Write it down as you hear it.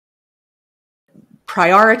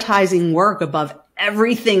prioritizing work above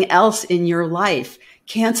everything else in your life,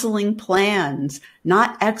 canceling plans,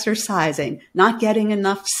 not exercising, not getting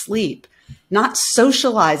enough sleep, not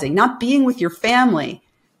socializing, not being with your family.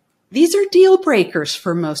 These are deal breakers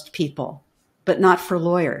for most people, but not for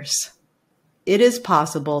lawyers. It is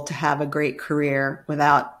possible to have a great career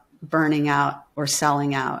without burning out or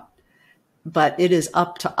selling out, but it is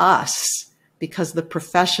up to us because the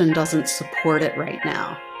profession doesn't support it right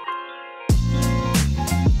now.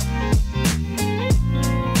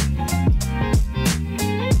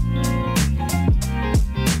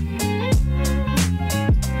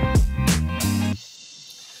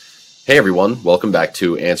 Hey everyone, welcome back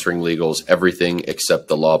to Answering Legal's Everything Except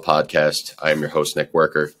the Law podcast. I am your host, Nick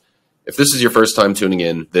Worker. If this is your first time tuning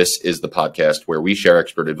in, this is the podcast where we share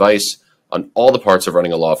expert advice on all the parts of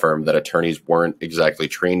running a law firm that attorneys weren't exactly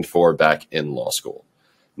trained for back in law school.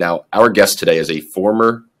 Now, our guest today is a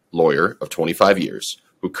former lawyer of 25 years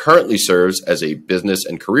who currently serves as a business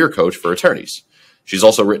and career coach for attorneys. She's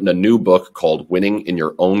also written a new book called Winning in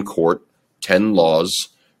Your Own Court, 10 Laws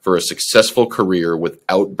for a Successful Career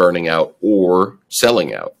Without Burning Out or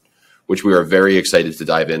Selling Out, which we are very excited to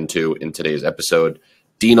dive into in today's episode.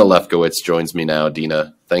 Dena Lefkowitz joins me now.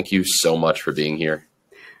 Dena, thank you so much for being here.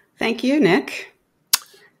 Thank you, Nick.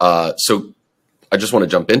 So I just want to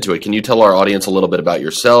jump into it. Can you tell our audience a little bit about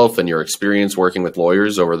yourself and your experience working with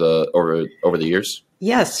lawyers over the years?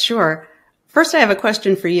 Yes, sure. First, I have a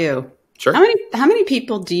question for you. Sure. How many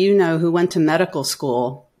people do you know who went to medical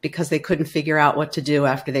school because they couldn't figure out what to do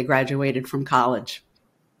after they graduated from college?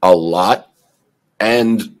 A lot.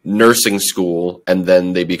 And nursing school, and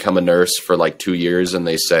then they become a nurse for like 2 years and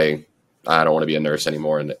they say, I don't want to be a nurse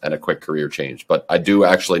anymore, and a quick career change. But I do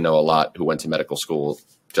actually know a lot who went to medical school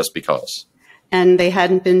just because. And they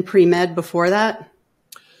hadn't been pre-med before that?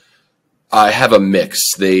 I have a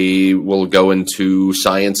mix. They will go into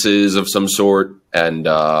sciences of some sort and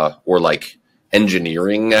or like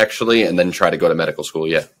engineering, actually, and then try to go to medical school.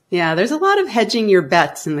 Yeah. Yeah, there's a lot of hedging your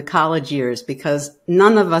bets in the college years because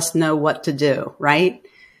none of us know what to do, right?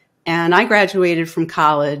 And I graduated from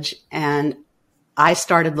college and I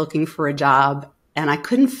started looking for a job and I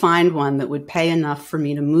couldn't find one that would pay enough for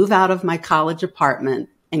me to move out of my college apartment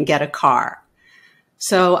and get a car.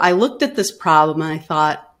 So I looked at this problem and I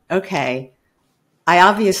thought, okay, I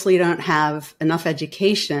obviously don't have enough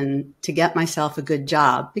education to get myself a good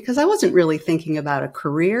job because I wasn't really thinking about a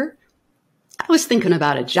career. I was thinking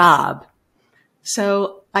about a job.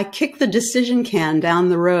 So I kicked the decision can down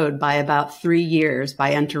the road by about 3 years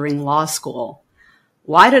by entering law school.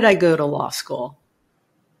 Why did I go to law school?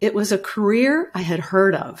 It was a career I had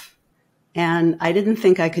heard of, and I didn't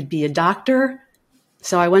think I could be a doctor,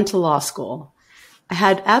 so I went to law school. I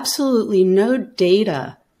had absolutely no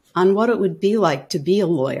data on what it would be like to be a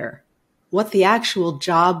lawyer, what the actual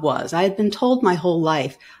job was. I had been told my whole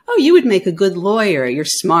life, oh, you would make a good lawyer. You're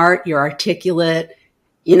smart, you're articulate,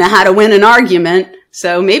 you know how to win an argument,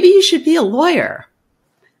 so maybe you should be a lawyer.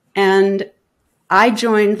 And I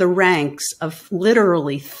joined the ranks of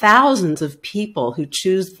literally thousands of people who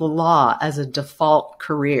choose the law as a default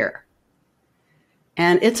career.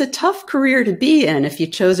 And it's a tough career to be in if you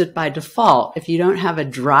chose it by default, if you don't have a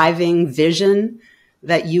driving vision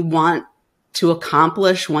that you want to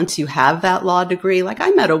accomplish once you have that law degree. Like I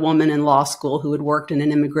met a woman in law school who had worked in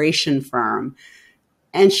an immigration firm,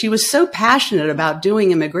 and she was so passionate about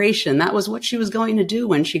doing immigration. That was what she was going to do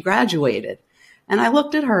when she graduated. And I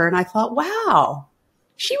looked at her and I thought, wow,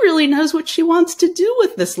 she really knows what she wants to do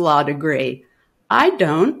with this law degree. I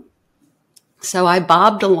don't. So I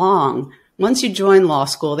bobbed along. Once you join law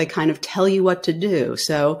school, they kind of tell you what to do.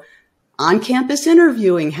 So on-campus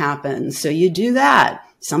interviewing happens, so you do that.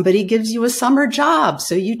 Somebody gives you a summer job,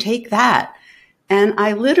 so you take that. And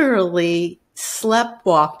I literally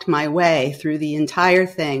sleptwalked my way through the entire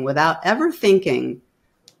thing without ever thinking,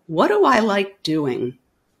 what do I like doing?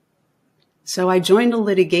 So I joined a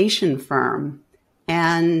litigation firm,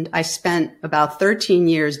 and I spent about 13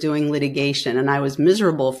 years doing litigation, and I was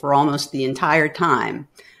miserable for almost the entire time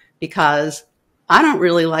because I don't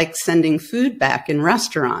really like sending food back in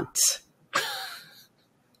restaurants.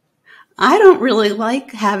 I don't really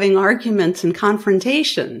like having arguments and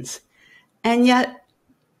confrontations. And yet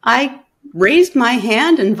I raised my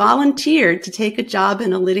hand and volunteered to take a job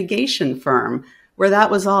in a litigation firm where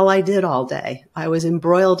that was all I did all day. I was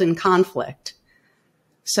embroiled in conflict.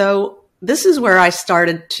 So this is where I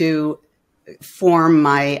started to form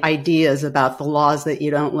my ideas about the laws that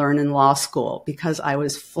you don't learn in law school because I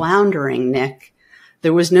was floundering, Nick.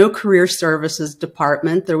 There was no career services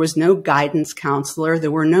department. There was no guidance counselor. There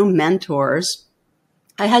were no mentors.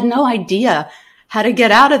 I had no idea how to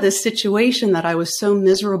get out of this situation that I was so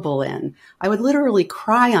miserable in. I would literally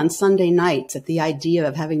cry on Sunday nights at the idea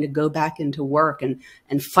of having to go back into work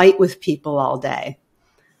and fight with people all day.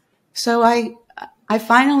 So I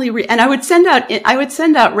finally, and I would send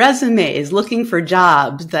out resumes looking for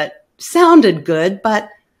jobs that sounded good, but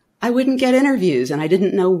I wouldn't get interviews and I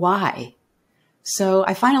didn't know why. So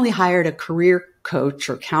I finally hired a career coach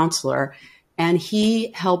or counselor, and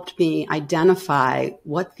he helped me identify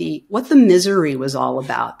what the misery was all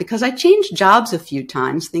about, because I changed jobs a few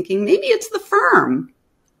times thinking maybe it's the firm.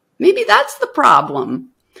 Maybe that's the problem.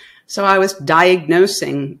 So I was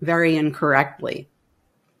diagnosing very incorrectly.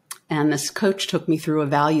 And this coach took me through a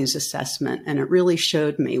values assessment, and it really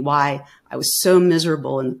showed me why I was so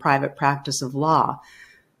miserable in the private practice of law,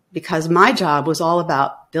 because my job was all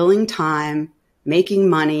about billing time, making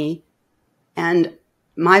money, and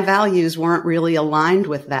my values weren't really aligned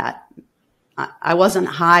with that. I wasn't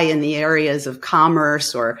high in the areas of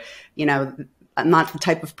commerce, or, I'm not the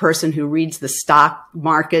type of person who reads the stock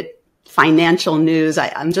market financial news.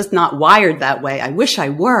 I'm just not wired that way. I wish I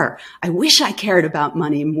were. I wish I cared about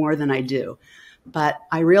money more than I do. But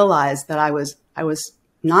I realized that I was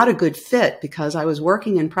not a good fit, because I was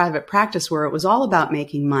working in private practice where it was all about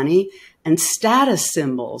making money and status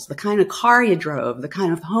symbols, the kind of car you drove, the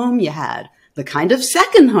kind of home you had, the kind of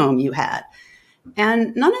second home you had.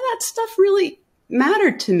 And none of that stuff really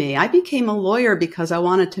mattered to me. I became a lawyer because I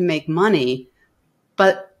wanted to make money,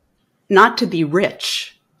 but not to be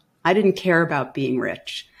rich. I didn't care about being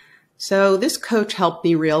rich. So this coach helped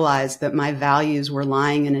me realize that my values were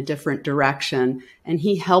lying in a different direction, and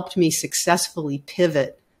he helped me successfully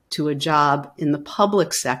pivot to a job in the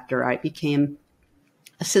public sector. I became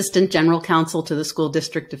assistant general counsel to the school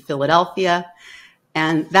district of Philadelphia,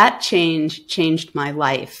 and that changed my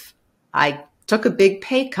life. I took a big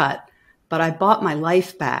pay cut, but I bought my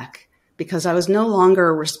life back, because I was no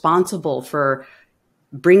longer responsible for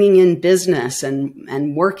bringing in business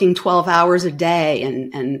and working 12 hours a day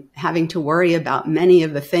and having to worry about many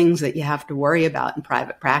of the things that you have to worry about in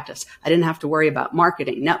private practice. I didn't have to worry about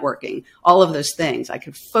marketing, networking, all of those things. I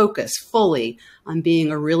could focus fully on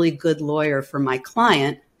being a really good lawyer for my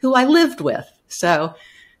client who I lived with. So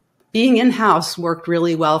being in-house worked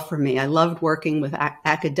really well for me. I loved working with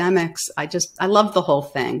academics. I loved the whole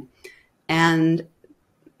thing. And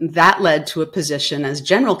that led to a position as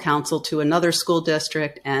general counsel to another school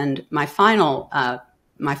district. And my final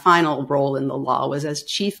role in the law was as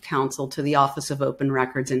chief counsel to the Office of Open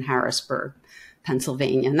Records in Harrisburg,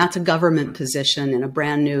 Pennsylvania. And that's a government position in a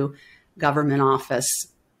brand new government office.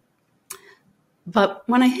 But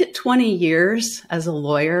when I hit 20 years as a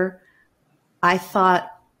lawyer, I thought,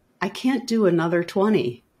 I can't do another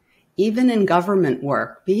 20. Even in government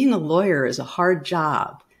work, being a lawyer is a hard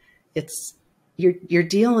job. You're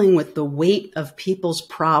dealing with the weight of people's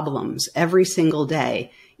problems every single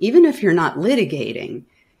day. Even if you're not litigating,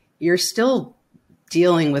 you're still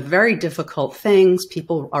dealing with very difficult things.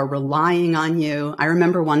 People are relying on you. I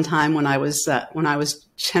remember one time when I was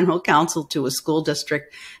general counsel to a school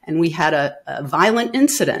district, and we had a violent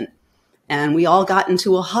incident, and we all got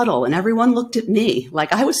into a huddle, and everyone looked at me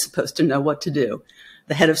like I was supposed to know what to do.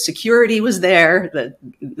 The head of security was there,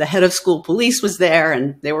 the head of school police was there,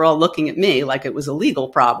 and they were all looking at me like it was a legal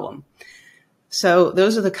problem. So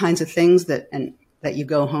those are the kinds of things that you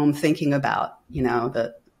go home thinking about,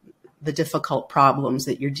 the difficult problems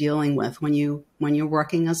that you're dealing with when you're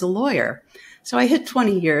working as a lawyer. So I hit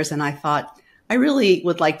 20 years, and I thought, I really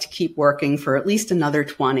would like to keep working for at least another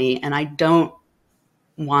 20, and I don't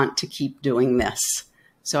want to keep doing this.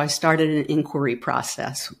 So I started an inquiry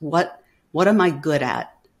process. What am I good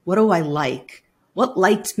at? What do I like? What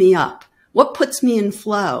lights me up? What puts me in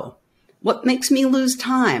flow? What makes me lose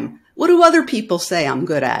time? What do other people say I'm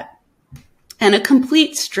good at? And a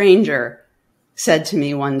complete stranger said to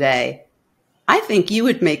me one day, I think you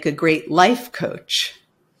would make a great life coach.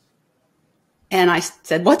 And I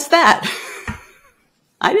said, what's that?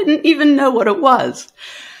 I didn't even know what it was.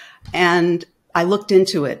 And I looked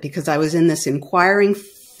into it because I was in this inquiring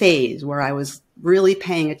phase where I was really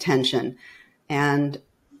paying attention. And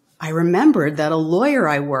I remembered that a lawyer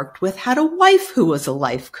I worked with had a wife who was a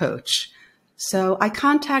life coach. So I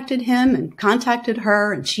contacted him and contacted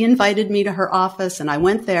her, and she invited me to her office, and I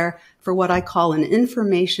went there for what I call an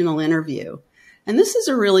informational interview. And this is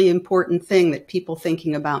a really important thing that people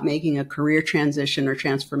thinking about making a career transition or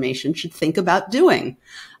transformation should think about doing.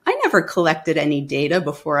 I never collected any data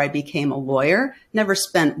before I became a lawyer, never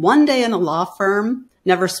spent one day in a law firm,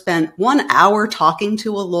 never spent 1 hour talking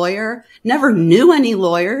to a lawyer, never knew any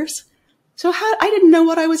lawyers. So I didn't know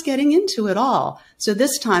what I was getting into at all. So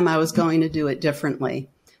this time I was going to do it differently.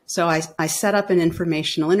 So I set up an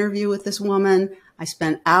informational interview with this woman. I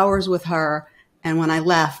spent hours with her. And when I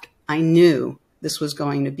left, I knew this was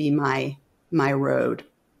going to be my road.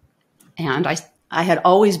 And I had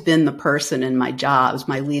always been the person in my jobs,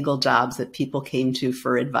 my legal jobs, that people came to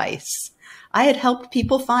for advice. I had helped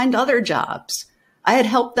people find other jobs. I had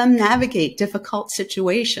helped them navigate difficult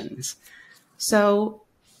situations. So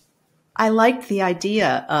I liked the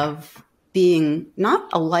idea of being not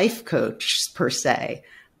a life coach per se,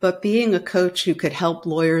 but being a coach who could help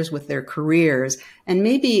lawyers with their careers and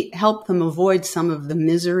maybe help them avoid some of the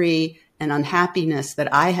misery and unhappiness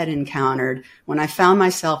that I had encountered when I found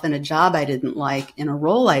myself in a job I didn't like, in a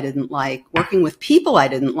role I didn't like, working with people I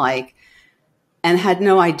didn't like, and had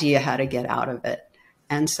no idea how to get out of it.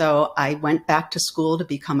 And so I went back to school to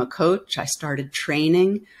become a coach. I started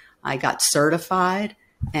training. I got certified.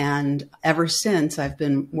 And ever since, I've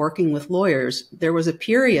been working with lawyers. There was a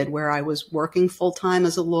period where I was working full-time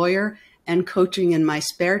as a lawyer and coaching in my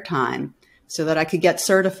spare time so that I could get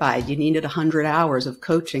certified. You needed 100 hours of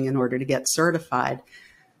coaching in order to get certified.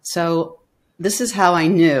 So this is how I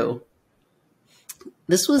knew.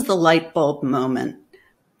 This was the light bulb moment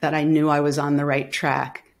that I knew I was on the right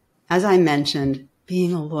track. As I mentioned,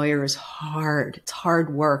 being a lawyer is hard. It's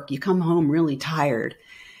hard work. You come home really tired.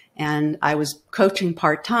 And I was coaching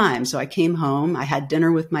part-time. So I came home, I had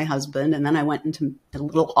dinner with my husband, and then I went into a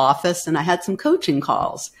little office and I had some coaching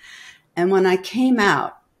calls. And when I came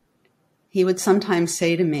out, he would sometimes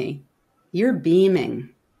say to me, "You're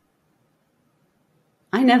beaming."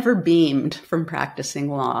 I never beamed from practicing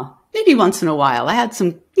law. Maybe once in a while. I had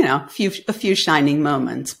some, a few shining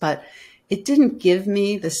moments, but it didn't give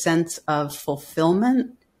me the sense of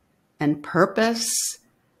fulfillment and purpose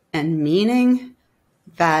and meaning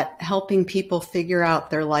that helping people figure out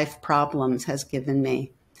their life problems has given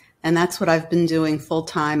me. And that's what I've been doing full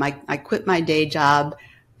time. I quit my day job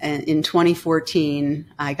in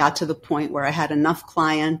 2014. I got to the point where I had enough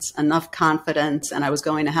clients, enough confidence, and I was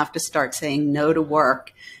going to have to start saying no to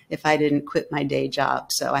work if I didn't quit my day job.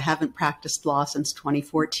 So I haven't practiced law since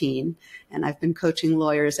 2014, and I've been coaching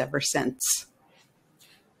lawyers ever since.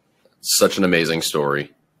 Such an amazing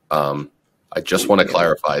story. I just want to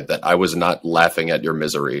clarify that I was not laughing at your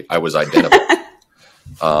misery. I was identifying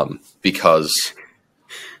because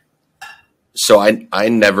I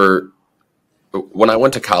never, when I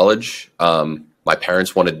went to college, my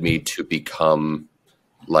parents wanted me to become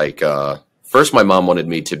first my mom wanted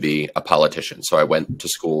me to be a politician. So I went to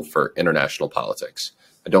school for international politics.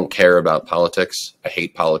 I don't care about politics. I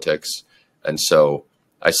hate politics. And so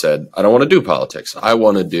I said, I don't want to do politics.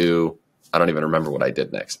 I don't even remember what I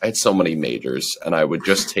did next. I had so many majors, and I would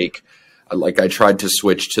just I tried to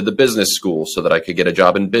switch to the business school so that I could get a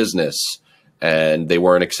job in business, and they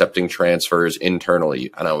weren't accepting transfers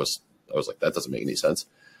internally. And I was like, that doesn't make any sense.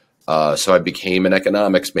 So I became an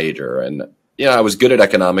economics major, and I was good at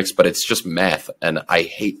economics, but it's just math, and I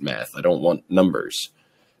hate math. I don't want numbers.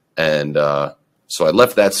 And so I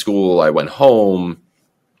left that school. I went home,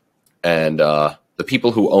 and the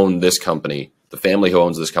people who own this company, the family who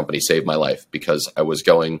owns this company, saved my life because I was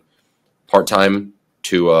going part-time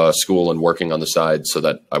to school and working on the side so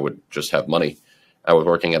that I would just have money. I was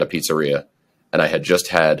working at a pizzeria, and I had just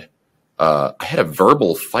had I had a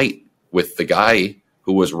verbal fight with the guy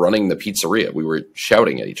who was running the pizzeria. We were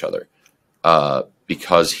shouting at each other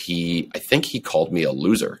because I think he called me a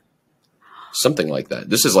loser, something like that.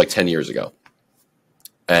 This is like 10 years ago.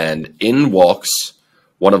 And in walks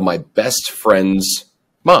one of my best friend's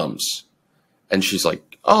moms. And she's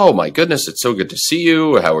like, "Oh my goodness, it's so good to see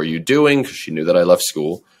you. How are you doing?" Because she knew that I left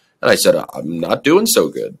school. And I said, "I'm not doing so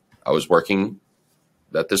good. I was working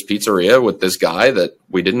at this pizzeria with this guy that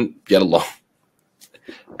we didn't get along.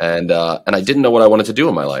 And I didn't know what I wanted to do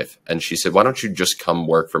in my life." And she said, "Why don't you just come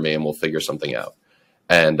work for me and we'll figure something out?"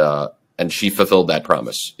 And she fulfilled that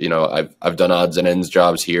promise. I've done odds and ends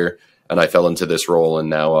jobs here, and I fell into this role, and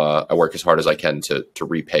now I work as hard as I can to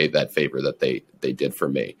repay that favor that they did for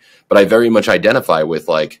me. But I very much identify with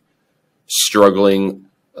struggling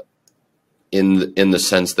in the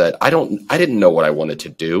sense that I didn't know what I wanted to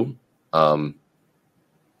do, and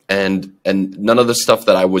none of the stuff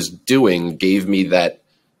that I was doing gave me that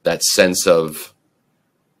sense of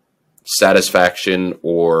satisfaction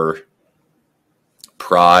or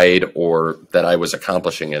pride or that I was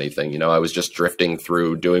accomplishing anything. I was just drifting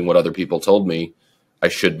through doing what other people told me I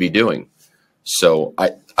should be doing. So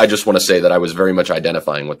I just want to say that I was very much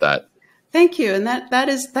identifying with that. Thank you. And that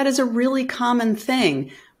is a really common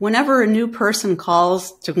thing. Whenever a new person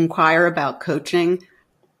calls to inquire about coaching,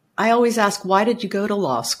 I always ask, why did you go to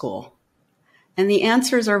law school? And the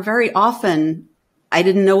answers are very often I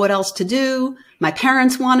didn't know what else to do. My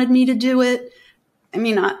parents wanted me to do it. I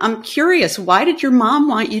mean, I'm curious, why did your mom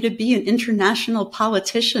want you to be an international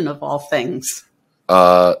politician of all things?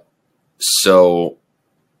 So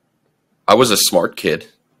I was a smart kid.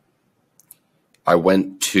 I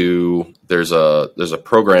went to, there's a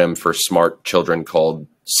program for smart children called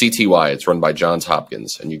CTY. It's run by Johns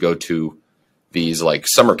Hopkins. And you go to these like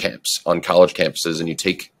summer camps on college campuses and you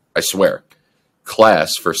take, I swear,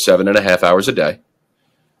 class for 7.5 hours a day,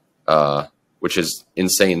 which is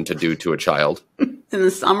insane to do to a child. In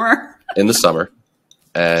the summer? In the summer.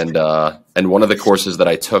 And one of the courses that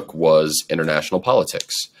I took was international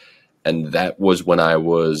politics. And that was when I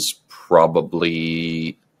was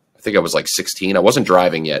probably, I think I was like 16. I wasn't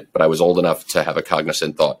driving yet, but I was old enough to have a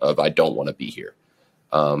cognizant thought of, I don't want to be here.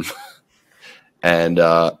 And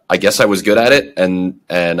I guess I was good at it. And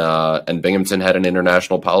Binghamton had an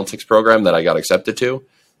international politics program that I got accepted to.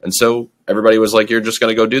 And so everybody was like, you're just going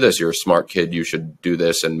to go do this. You're a smart kid. You should do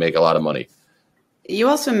this and make a lot of money. You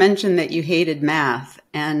also mentioned that you hated math.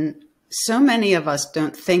 And so many of us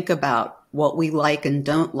don't think about what we like and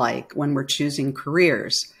don't like when we're choosing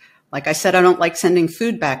careers. Like I said, I don't like sending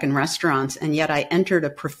food back in restaurants. And yet I entered a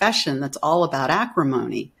profession that's all about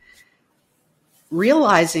acrimony.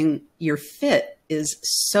 Realizing your fit is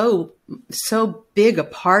so big a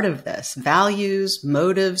part of this. Values,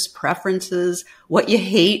 motives, preferences, what you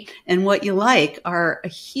hate and what you like are a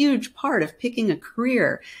huge part of picking a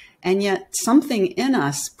career. And yet something in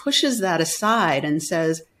us pushes that aside and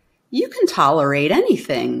says, you can tolerate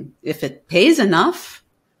anything if it pays enough.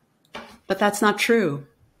 But that's not true.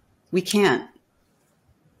 We can't.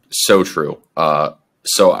 So true.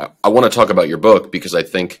 So I want to talk about your book because I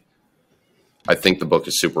think the book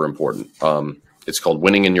is super important. It's called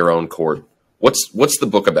Winning in Your Own Court. What's the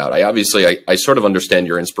book about? I sort of understand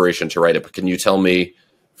your inspiration to write it, but can you tell me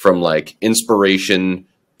from like inspiration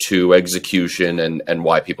to execution and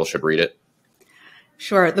why people should read it?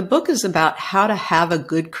 Sure. The book is about how to have a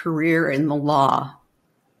good career in the law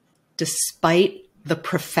despite the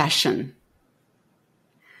profession.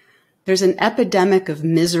 There's an epidemic of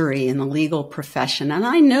misery in the legal profession. And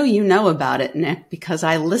I know you know about it, Nick, because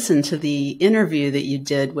I listened to the interview that you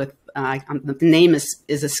did with, the name is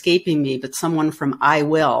escaping me, but someone from I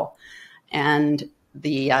Will and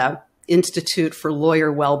the Institute for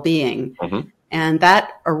Lawyer Wellbeing. Mm-hmm. And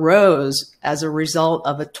that arose as a result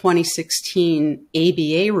of a 2016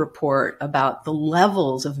 ABA report about the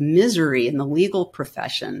levels of misery in the legal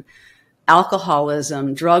profession.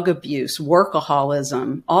 Alcoholism, drug abuse,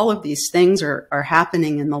 workaholism, all of these things are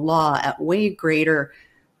happening in the law at way greater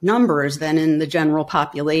numbers than in the general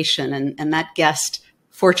population. And that guest,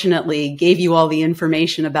 fortunately, gave you all the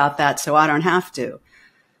information about that, so I don't have to.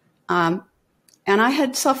 And I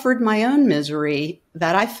had suffered my own misery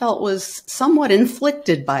that I felt was somewhat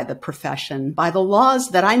inflicted by the profession, by the laws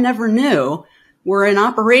that I never knew were in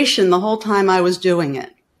operation the whole time I was doing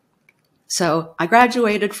it. So I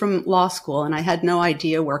graduated from law school and I had no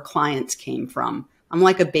idea where clients came from. I'm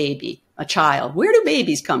like a baby, a child. Where do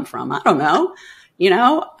babies come from? I don't know.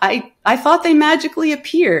 I thought they magically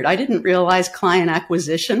appeared. I didn't realize client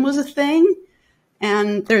acquisition was a thing.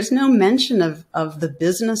 And there's no mention of the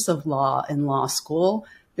business of law in law school.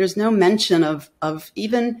 There's no mention of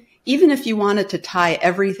even if you wanted to tie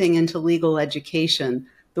everything into legal education,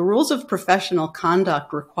 the rules of professional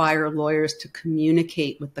conduct require lawyers to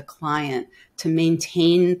communicate with the client, to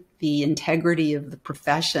maintain the integrity of the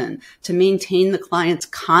profession, to maintain the client's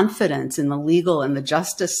confidence in the legal and the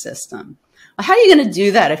justice system. Well, how are you going to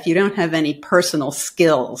do that if you don't have any personal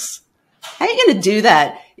skills? How are you going to do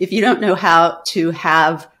that if you don't know how to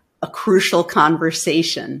have a crucial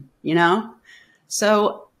conversation,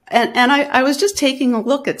 So, and I was just taking a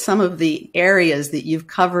look at some of the areas that you've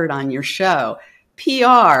covered on your show.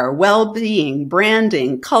 PR, well-being,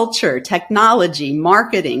 branding, culture, technology,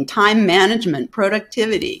 marketing, time management,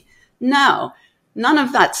 productivity. No, none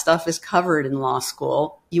of that stuff is covered in law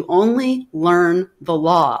school. You only learn the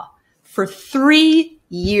law for 3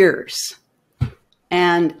 years.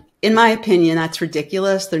 And in my opinion, that's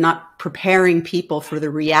ridiculous. They're not preparing people for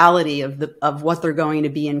the reality of what they're going to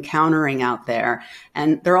be encountering out there.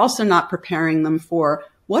 And they're also not preparing them for,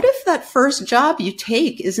 what if that first job you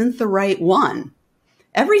take isn't the right one?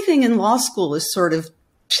 Everything in law school is sort of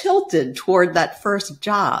tilted toward that first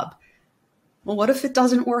job. Well, what if it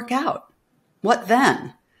doesn't work out? What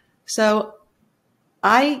then? So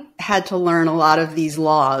I had to learn a lot of these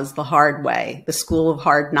laws the hard way, the school of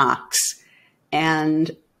hard knocks.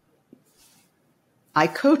 And I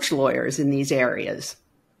coach lawyers in these areas,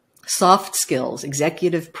 soft skills,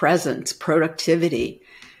 executive presence, productivity.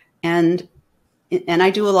 And and I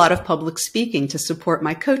do a lot of public speaking to support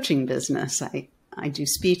my coaching business. I do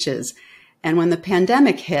speeches. And when the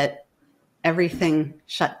pandemic hit, everything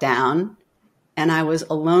shut down and I was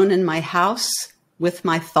alone in my house with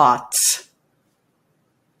my thoughts.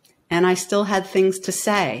 And I still had things to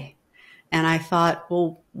say. And I thought,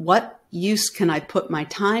 well, what use can I put my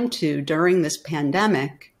time to during this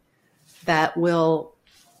pandemic that will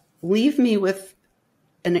leave me with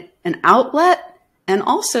an outlet and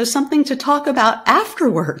also something to talk about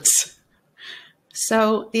afterwards?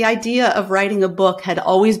 So the idea of writing a book had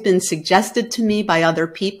always been suggested to me by other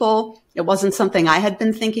people. It wasn't something I had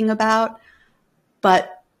been thinking about,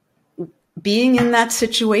 but being in that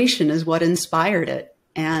situation is what inspired it.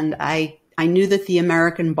 And I knew that the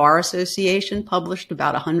American Bar Association published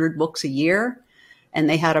about 100 books a year, and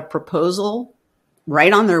they had a proposal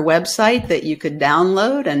right on their website that you could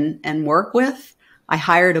download and work with. I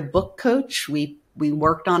hired a book coach. We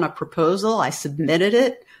worked on a proposal. I submitted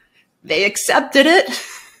it. They accepted it.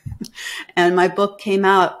 And my book came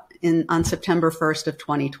out on September 1st of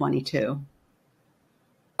 2022.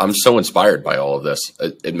 I'm so inspired by all of this.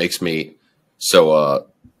 It makes me want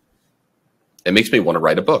to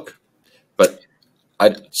write a book. But I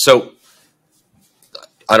don't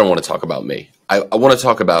want to talk about me. I want to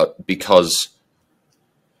talk about, because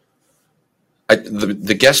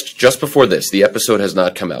the guest just before this, the episode has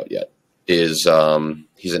not come out yet, is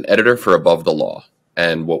he's an editor for Above the Law.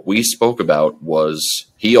 And what we spoke about was,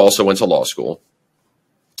 he also went to law school.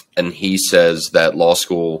 And he says that law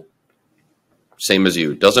school, same as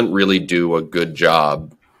you, doesn't really do a good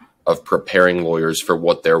job of preparing lawyers for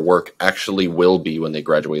what their work actually will be when they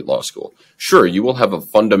graduate law school. Sure, you will have a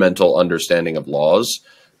fundamental understanding of laws,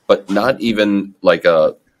 but not even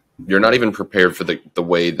you're not even prepared for the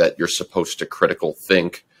way that you're supposed to critical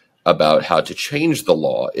think about how to change the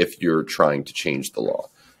law if you're trying to change the law.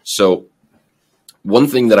 So one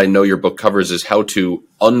thing that I know your book covers is how to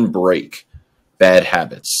unbreak bad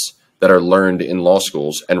habits that are learned in law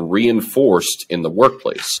schools and reinforced in the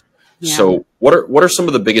workplace. Yeah. So what are some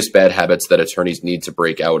of the biggest bad habits that attorneys need to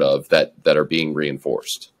break out of that are being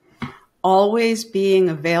reinforced? Always being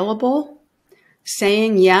available,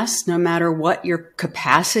 saying yes no matter what your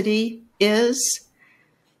capacity is.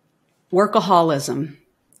 Workaholism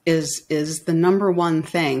is the number one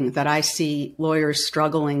thing that I see lawyers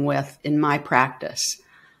struggling with in my practice.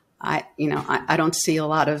 I don't see a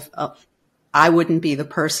lot of I wouldn't be the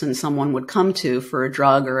person someone would come to for a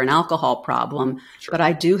drug or an alcohol problem. Sure. But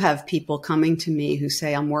I do have people coming to me who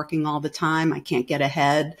say, I'm working all the time. I can't get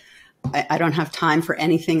ahead. I don't have time for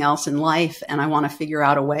anything else in life. And I want to figure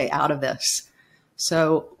out a way out of this.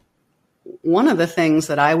 So one of the things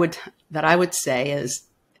that I would say is,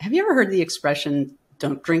 have you ever heard the expression,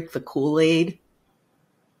 don't drink the Kool-Aid?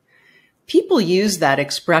 People use that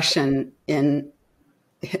expression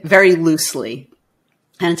very loosely.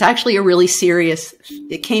 And it's actually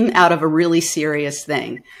it came out of a really serious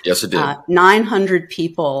thing. Yes, it did. 900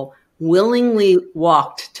 people willingly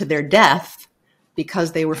walked to their death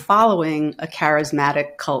because they were following a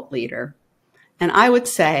charismatic cult leader. And I would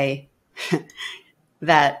say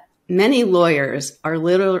that many lawyers are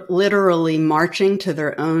literally marching to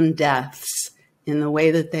their own deaths in the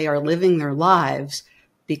way that they are living their lives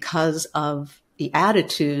because of the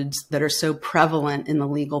attitudes that are so prevalent in the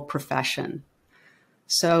legal profession.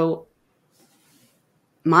 So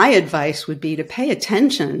my advice would be to pay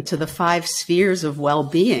attention to the 5 spheres of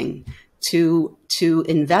well-being, to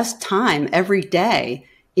invest time every day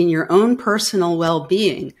in your own personal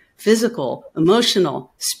well-being, physical,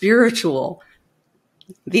 emotional, spiritual,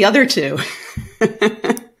 the other 2.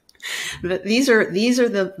 These are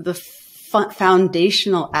the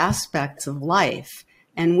foundational aspects of life,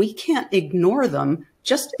 and we can't ignore them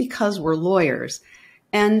just because we're lawyers.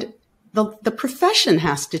 And the profession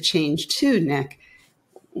has to change too, Nick.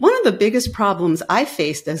 One of the biggest problems I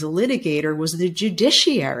faced as a litigator was the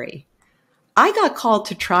judiciary. I got called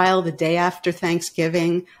to trial the day after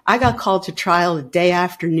Thanksgiving. I got called to trial the day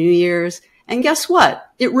after New Year's. And guess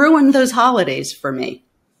what? It ruined those holidays for me.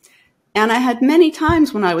 And I had many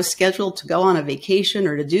times when I was scheduled to go on a vacation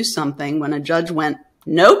or to do something when a judge went,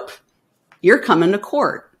 nope, you're coming to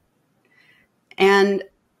court. And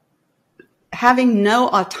having no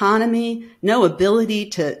autonomy, no ability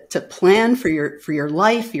to plan for your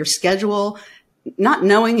life, your schedule, not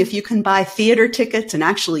knowing if you can buy theater tickets and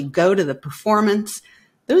actually go to the performance,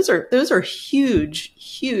 those are huge,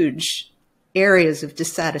 huge areas of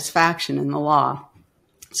dissatisfaction in the law.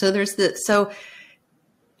 So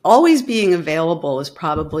always being available is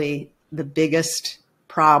probably the biggest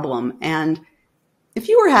problem. And if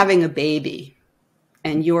you were having a baby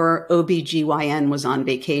and your OBGYN was on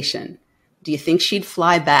vacation, Do you think she'd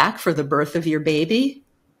fly back for the birth of your baby?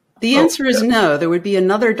 The answer is no. There would be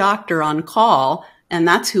another doctor on call, and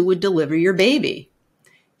that's who would deliver your baby.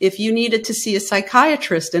 If you needed to see a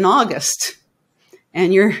psychiatrist in August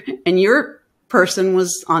and your person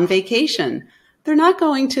was on vacation, they're not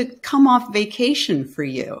going to come off vacation for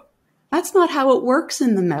you. That's not how it works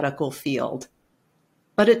in the medical field,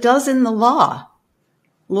 but it does in the law.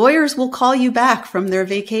 Lawyers will call you back from their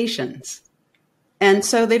vacations. And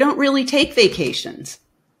so they don't really take vacations.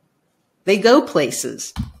 They go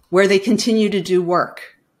places where they continue to do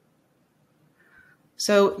work.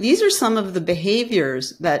 So these are some of the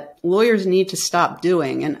behaviors that lawyers need to stop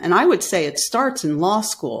doing. And I would say it starts in law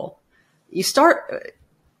school.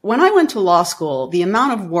 When I went to law school, the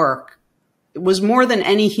amount of work was more than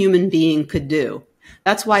any human being could do.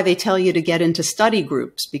 That's why they tell you to get into study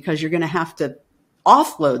groups, because you're going to have to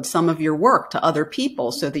offload some of your work to other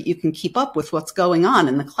people so that you can keep up with what's going on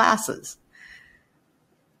in the classes.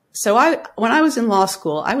 So when I was in law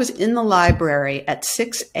school, I was in the library at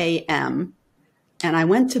 6 a.m. and I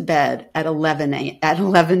went to bed at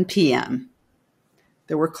 11 p.m.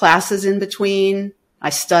 There were classes in between. I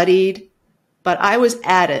studied, but I was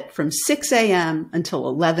at it from 6 a.m. until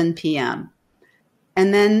 11 p.m.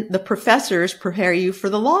 And then the professors prepare you for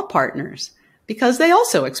the law partners because they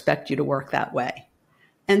also expect you to work that way.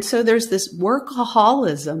 And so there's this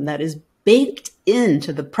workaholism that is baked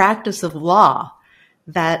into the practice of law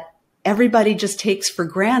that everybody just takes for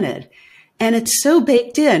granted. And it's so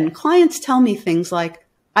baked in. Clients tell me things like,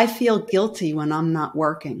 I feel guilty when I'm not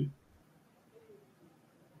working.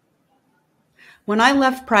 When I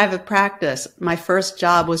left private practice, my first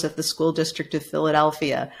job was at the School District of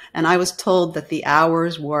Philadelphia, and I was told that the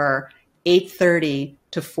hours were 8:30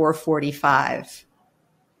 to 4:45.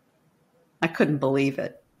 I couldn't believe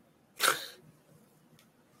it.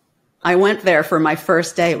 I went there for my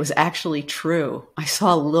first day. It was actually true. I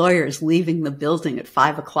saw lawyers leaving the building at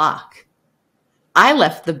 5 o'clock. I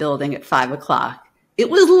left the building at 5 o'clock. It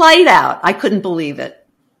was light out. I couldn't believe it.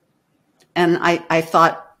 And I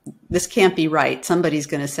thought, this can't be right. Somebody's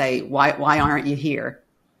going to say, why aren't you here?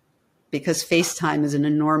 Because FaceTime is an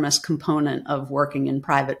enormous component of working in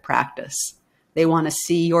private practice. They want to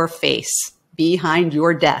see your face behind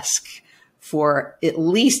your desk for at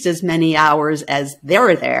least as many hours as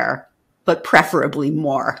they're there, but preferably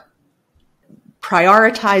more.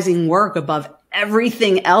 Prioritizing work above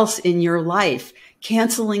everything else in your life,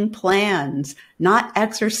 canceling plans, not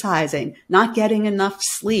exercising, not getting enough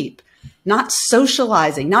sleep, not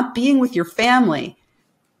socializing, not being with your family.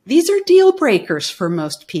 These are deal breakers for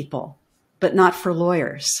most people, but not for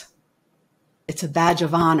lawyers. It's a badge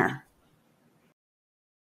of honor.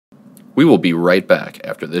 We will be right back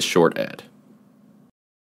after this short ad.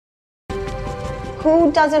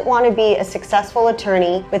 Who doesn't want to be a successful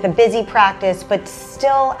attorney with a busy practice but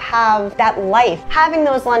still have that life? Having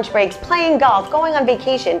those lunch breaks, playing golf, going on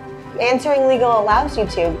vacation. Answering Legal allows you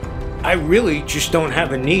to. I really just don't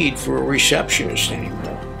have a need for a receptionist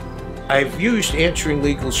anymore. I've used Answering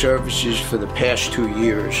Legal services for the past 2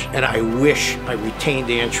 years, and I wish I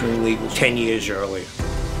retained Answering Legal 10 years earlier.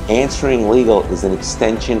 Answering Legal is an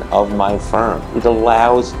extension of my firm. It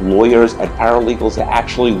allows lawyers and paralegals to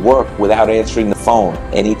actually work without answering the phone.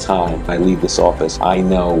 Anytime I leave this office, I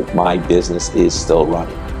know my business is still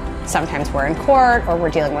running. Sometimes we're in court or we're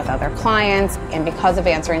dealing with other clients, and because of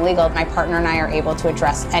Answering Legal, my partner and I are able to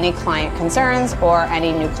address any client concerns or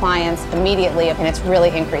any new clients immediately, and it's really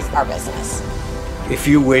increased our business. If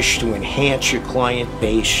you wish to enhance your client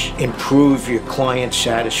base, improve your client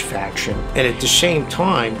satisfaction, and at the same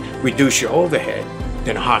time reduce your overhead,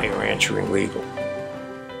 then hire Answering Legal.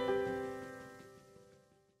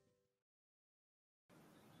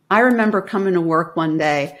 I remember coming to work one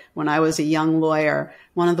day when I was a young lawyer.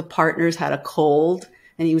 One of the partners had a cold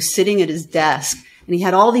and he was sitting at his desk and he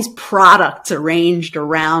had all these products arranged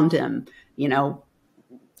around him, you know,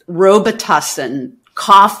 Robitussin,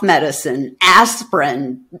 cough medicine,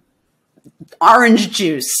 aspirin, orange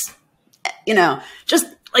juice, you know, just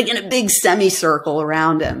like in a big semicircle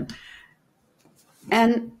around him.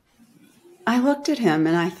 And I looked at him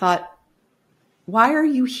and I thought, why are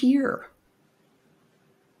you here?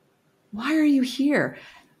 Why are you here?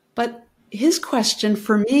 But his question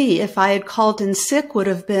for me, if I had called in sick, would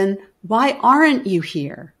have been, why aren't you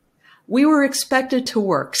here? We were expected to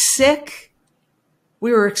work sick.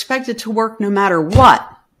 We were expected to work no matter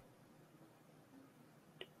what.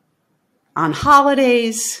 On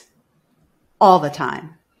holidays, all the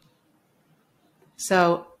time.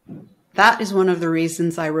 So that is one of the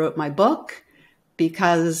reasons I wrote my book,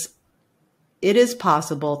 because it is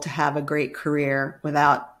possible to have a great career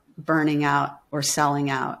without burning out or selling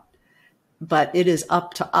out. but it is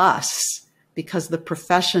up to us because the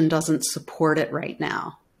profession doesn't support it right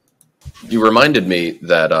now. You reminded me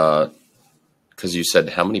that, because you said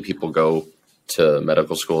how many people go to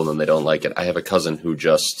medical school and then they don't like it. I have a cousin who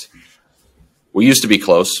we used to be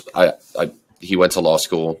close. He went to law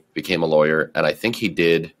school, became a lawyer, and I think he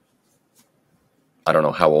did, I don't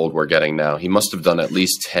know how old we're getting now. He must have done at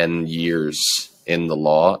least 10 years in the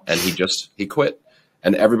law, and he quit.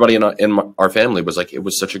 And everybody in our family was like, it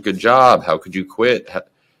was such a good job. How could you quit?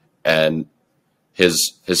 And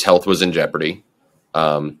his health was in jeopardy.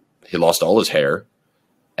 He lost all his hair.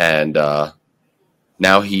 And now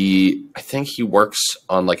I think he works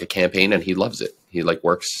on like a campaign and he loves it. He like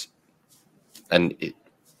works. And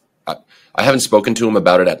I haven't spoken to him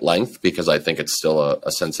about it at length because I think it's still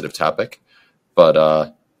a sensitive topic.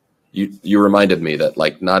 But you reminded me that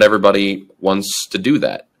like not everybody wants to do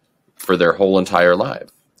that for their whole entire life.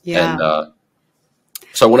 Yeah. And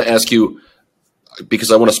so I want to ask you,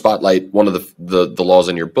 because I want to spotlight one of the laws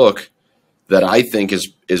in your book that I think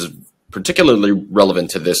is particularly relevant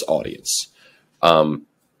to this audience. And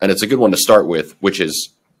it's a good one to start with, which is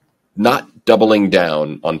not doubling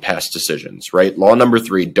down on past decisions, right? Law number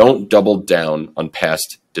 3, don't double down on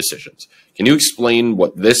past decisions. Can you explain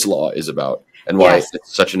what this law is about and why Yes.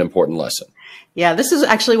 it's such an important lesson? Yeah, this is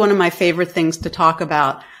actually one of my favorite things to talk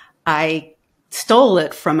about. I stole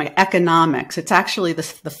it from economics. It's actually the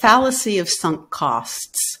fallacy of sunk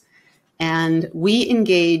costs. And we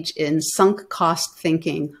engage in sunk cost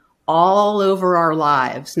thinking all over our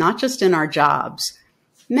lives, not just in our jobs.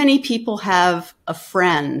 Many people have a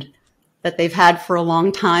friend that they've had for a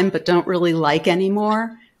long time but don't really like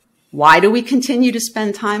anymore. Why do we continue to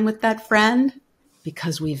spend time with that friend?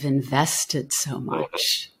 Because we've invested so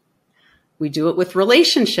much. We do it with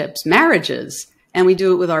relationships, marriages, and we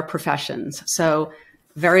do it with our professions. So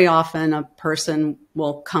very often a person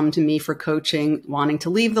will come to me for coaching wanting to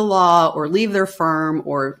leave the law or leave their firm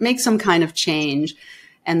or make some kind of change.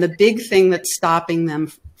 And the big thing that's stopping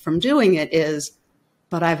them from doing it is,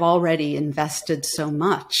 but I've already invested so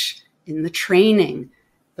much in the training,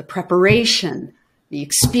 the preparation, the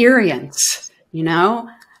experience,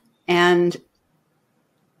 and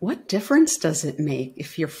what difference does it make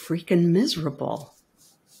if you're freaking miserable?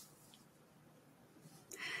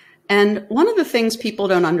 And one of the things people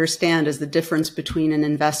don't understand is the difference between an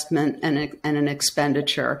investment and an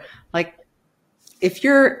expenditure. Like if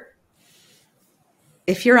you're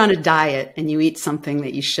on a diet and you eat something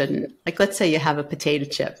that you shouldn't, like let's say you have a potato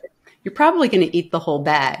chip, you're probably going to eat the whole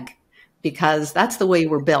bag because that's the way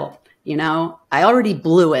we're built. I already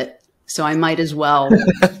blew it, so I might as well.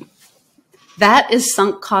 That is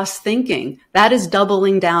sunk cost thinking. That is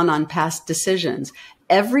doubling down on past decisions.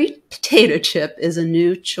 Every potato chip is a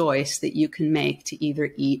new choice that you can make to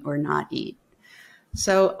either eat or not eat.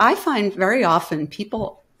 So I find very often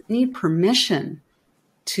people need permission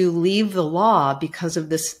to leave the law because of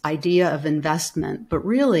this idea of investment. But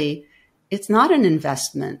really, it's not an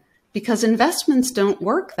investment because investments don't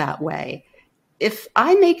work that way. If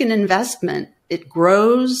I make an investment, it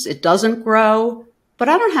grows, it doesn't grow, but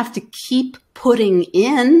I don't have to keep putting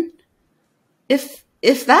in. If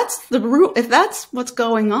that's if that's what's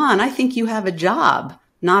going on, I think you have a job,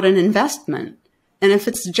 not an investment. And if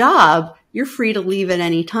it's a job, you're free to leave at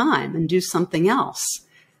any time and do something else.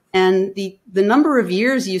 And the number of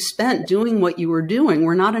years you spent doing what you were doing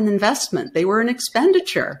were not an investment. They were an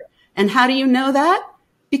expenditure. And how do you know that?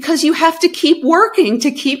 Because you have to keep working to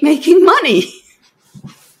keep making money.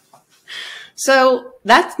 So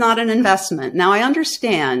that's not an investment. Now, I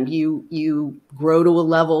understand you grow to a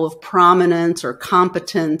level of prominence or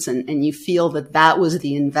competence and you feel that was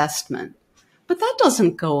the investment. But that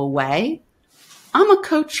doesn't go away. I'm a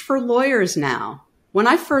coach for lawyers now. When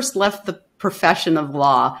I first left the profession of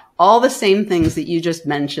law, all the same things that you just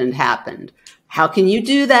mentioned happened. How can you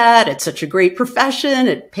do that? It's such a great profession.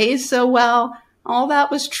 It pays so well. All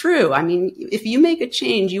that was true. I mean, if you make a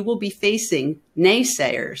change, you will be facing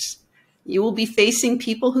naysayers. You will be facing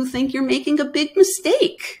people who think you're making a big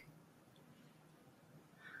mistake.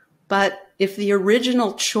 But if the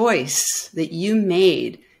original choice that you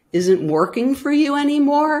made isn't working for you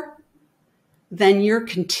anymore, then you're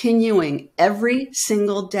continuing every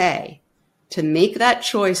single day to make that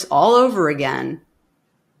choice all over again,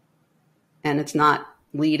 and it's not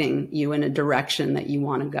leading you in a direction that you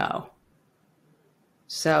want to go.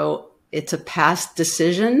 So it's a past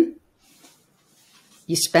decision.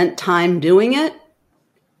 You spent time doing it.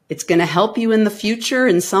 It's going to help you in the future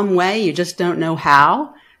in some way. You just don't know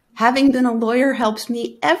how. Having been a lawyer helps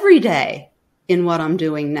me every day in what I'm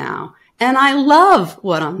doing now. And I love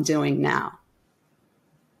what I'm doing now.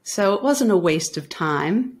 So it wasn't a waste of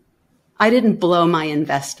time. I didn't blow my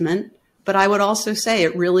investment, but I would also say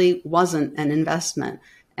it really wasn't an investment.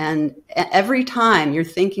 And every time you're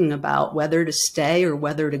thinking about whether to stay or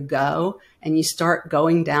whether to go, and you start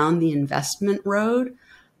going down the investment road,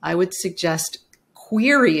 I would suggest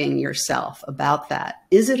querying yourself about that.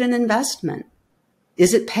 Is it an investment?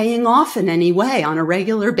 Is it paying off in any way on a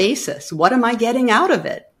regular basis? What am I getting out of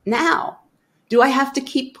it now? Do I have to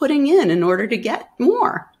keep putting in order to get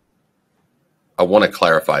more? I want to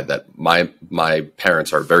clarify that my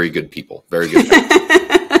parents are very good people, very good parents.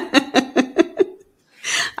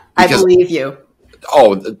 I believe you.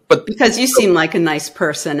 Oh, but because you seem like a nice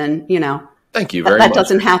person, and thank you very much. That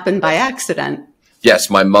doesn't happen by accident. Yes,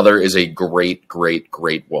 my mother is a great, great,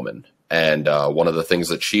 great woman. And one of the things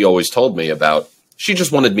that she always told me about, she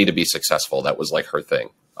just wanted me to be successful. That was like her thing.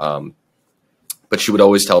 But she would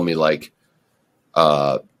always tell me like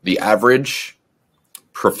the average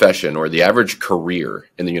profession or the average career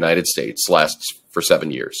in the United States lasts for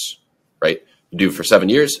 7 years, right? You do it for 7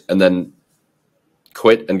 years and then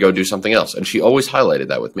quit and go do something else. And she always highlighted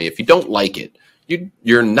that with me. If you don't like it,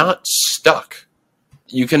 you're not stuck.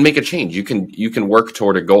 You can make a change. You can work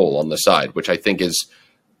toward a goal on the side, which I think is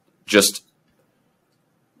just,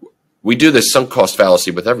 we do this sunk cost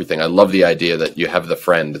fallacy with everything. I love the idea that you have the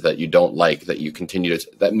friend that you don't like, that you continue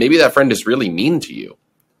to, that maybe that friend is really mean to you,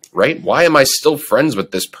 right? Why am I still friends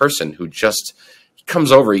with this person who just, he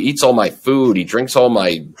comes over, he eats all my food, he drinks all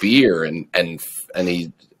my beer and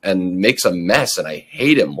makes a mess, and I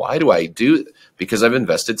hate him. Why do I do? Because I've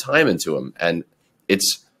invested time into him. And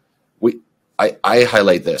I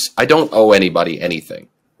highlight this. I don't owe anybody anything,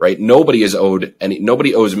 right? Nobody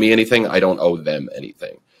owes me anything. I don't owe them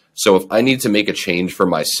anything. So if I need to make a change for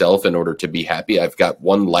myself in order to be happy, I've got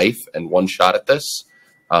one life and one shot at this.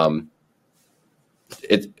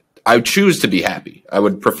 I choose to be happy. I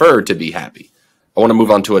would prefer to be happy. I want to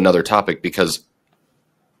move on to another topic because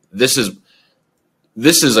this is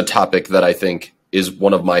a topic that I think is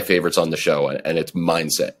one of my favorites on the show, and it's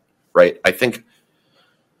mindset, right? I think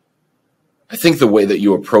the way that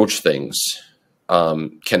you approach things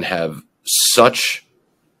can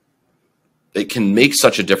make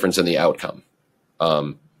such a difference in the outcome.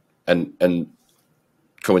 And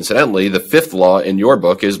coincidentally, the fifth law in your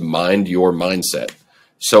book is mind your mindset.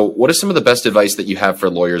 So what is some of the best advice that you have for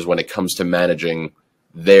lawyers when it comes to managing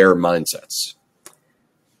their mindsets?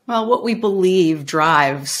 Well, what we believe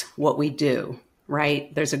drives what we do,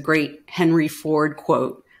 right? There's a great Henry Ford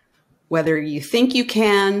quote, whether you think you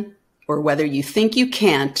can or whether you think you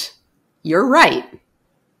can't, you're right.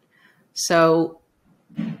 So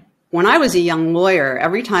when I was a young lawyer,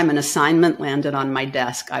 every time an assignment landed on my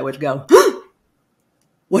desk, I would go,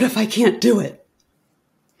 what if I can't do it?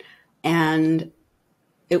 And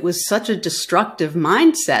it was such a destructive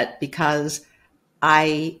mindset because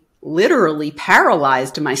I literally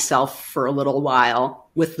paralyzed myself for a little while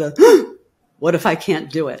with the, what if I can't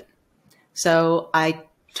do it? So I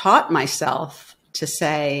taught myself to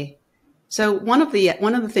say, so one of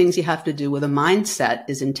the things you have to do with a mindset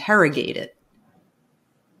is interrogate it.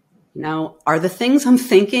 Are the things I'm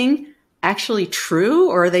thinking actually true,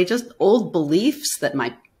 or are they just old beliefs that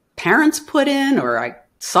my parents put in or I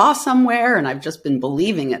saw somewhere and I've just been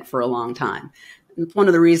believing it for a long time? And one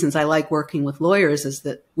of the reasons I like working with lawyers is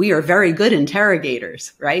that we are very good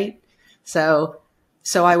interrogators, right? So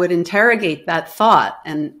I would interrogate that thought,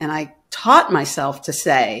 and I taught myself to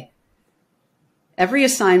say, every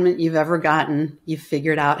assignment you've ever gotten, you've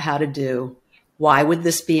figured out how to do. Why would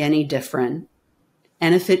this be any different?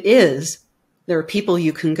 And if it is, there are people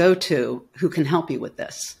you can go to who can help you with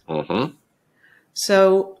this. Mm-hmm.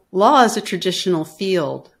 So law is a traditional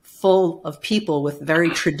field full of people with very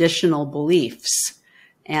traditional beliefs.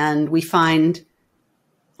 And we find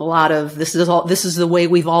a lot of this is the way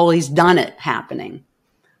we've always done it happening.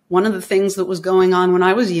 One of the things that was going on when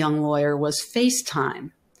I was a young lawyer was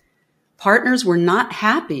FaceTime. Partners were not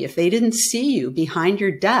happy if they didn't see you behind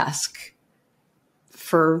your desk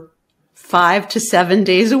for 5 to 7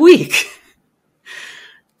 days a week.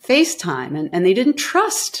 FaceTime. And they didn't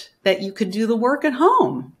trust that you could do the work at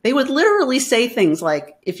home. They would literally say things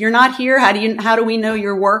like, if you're not here, how do we know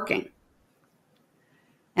you're working?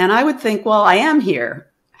 And I would think, well, I am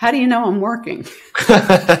here. How do you know I'm working?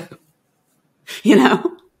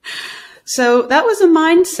 So that was a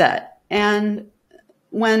mindset. And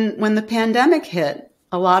when the pandemic hit,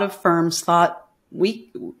 a lot of firms were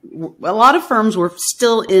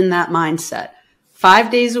still in that mindset.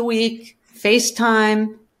 5 days a week,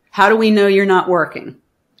 FaceTime. How do we know you're not working?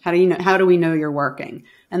 How do we know you're working?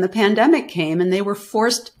 And the pandemic came and they were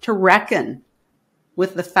forced to reckon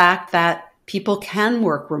with the fact that people can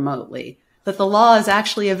work remotely. that the law is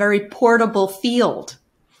actually a very portable field.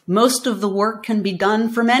 Most of the work can be done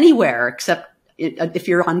from anywhere, except if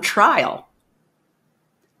you're on trial.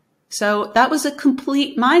 So that was a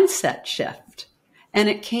complete mindset shift. And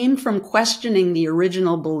it came from questioning the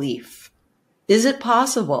original belief. Is it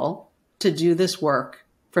possible to do this work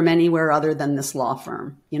from anywhere other than this law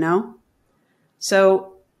firm, you know?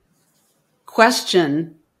 So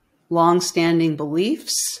question long-standing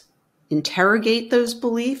beliefs, interrogate those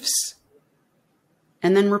beliefs,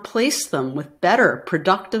 and then replace them with better,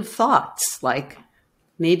 productive thoughts like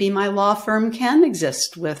maybe my law firm can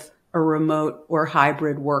exist with a remote or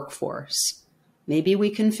hybrid workforce. Maybe we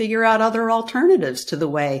can figure out other alternatives to the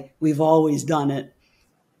way we've always done it.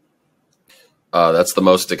 That's the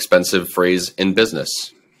most expensive phrase in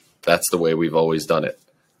business. That's the way we've always done it.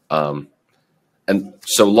 And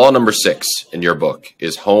so law number 6 in your book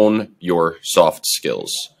is hone your soft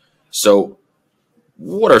skills. So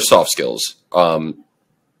what are soft skills? And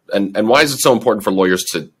why is it so important for lawyers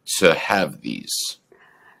to have these?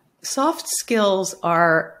 Soft skills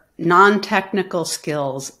are non-technical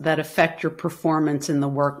skills that affect your performance in the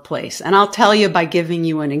workplace. And I'll tell you by giving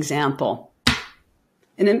you an example.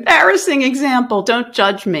 An embarrassing example. Don't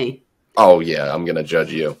judge me. Oh, yeah, I'm going to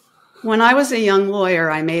judge you. When I was a young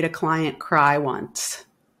lawyer, I made a client cry once.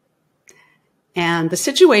 And the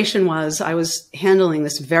situation was I was handling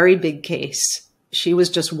this very big case. She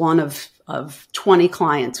was just one of 20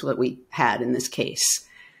 clients that we had in this case.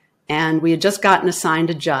 And we had just gotten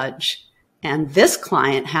assigned a judge. And this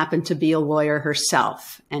client happened to be a lawyer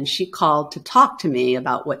herself. And she called to talk to me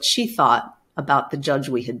about what she thought about the judge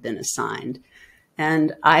we had been assigned.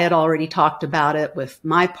 And I had already talked about it with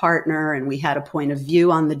my partner, and we had a point of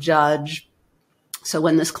view on the judge. So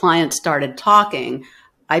when this client started talking,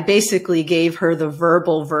 I basically gave her the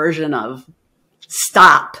verbal version of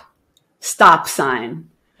stop sign.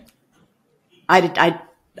 I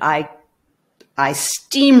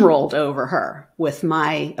steamrolled over her with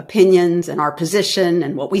my opinions and our position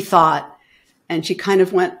and what we thought. And she kind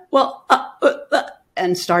of went, well,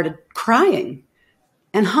 and started crying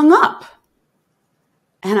and hung up.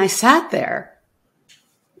 And I sat there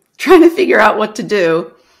trying to figure out what to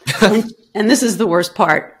do. And this is the worst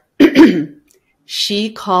part.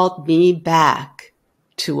 She called me back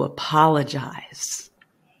to apologize.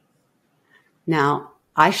 Now,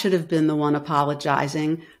 I should have been the one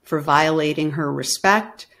apologizing for violating her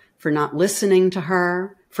respect, for not listening to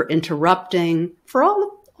her, for interrupting, for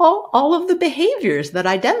all of the behaviors that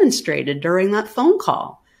I demonstrated during that phone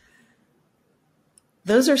call.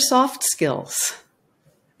 Those are soft skills.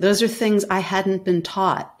 Those are things I hadn't been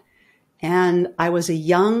taught. And I was a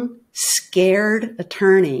young, scared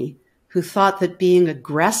attorney who thought that being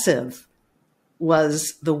aggressive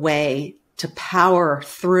was the way to power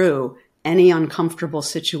through any uncomfortable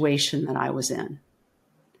situation that I was in.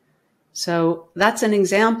 So that's an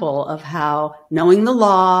example of how knowing the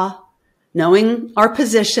law, knowing our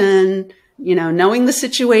position, knowing the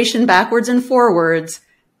situation backwards and forwards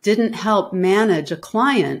didn't help manage a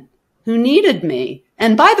client who needed me.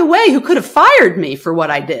 And by the way, who could have fired me for what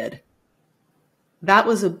I did. That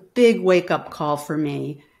was a big wake-up call for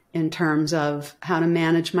me in terms of how to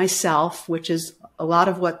manage myself, which is a lot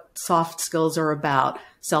of what soft skills are about.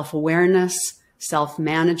 Self-awareness,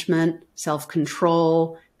 self-management,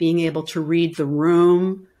 self-control, being able to read the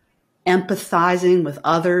room, empathizing with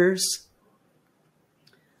others.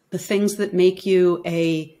 The things that make you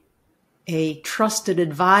a trusted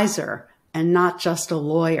advisor and not just a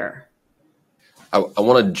lawyer. I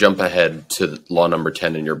want to jump ahead to law number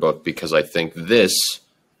 10 in your book because I think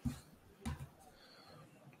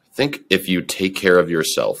if you take care of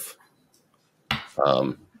yourself,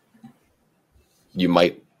 you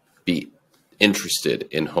might be interested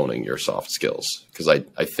in honing your soft skills, because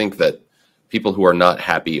I think that people who are not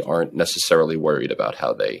happy aren't necessarily worried about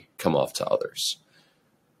how they come off to others.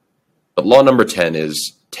 But law number 10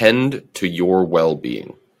 is tend to your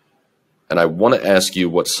well-being. And I want to ask you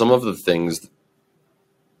what are some of the things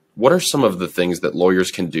that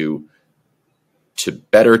lawyers can do to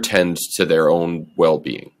better tend to their own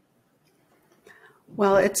well-being?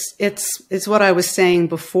 Well, it's what I was saying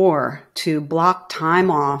before, to block time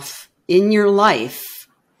off in your life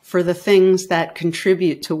for the things that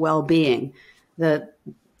contribute to well-being. The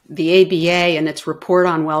ABA in its report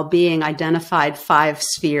on well-being identified 5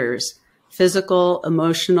 spheres: physical,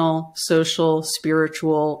 emotional, social,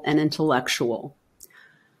 spiritual, and intellectual.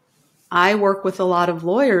 I work with a lot of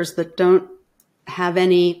lawyers that don't have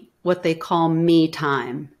any what they call me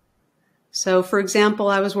time. So, for example,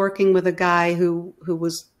 I was working with a guy who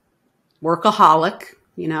was workaholic,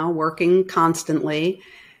 working constantly.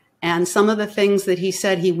 And some of the things that he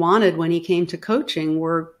said he wanted when he came to coaching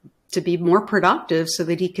were to be more productive so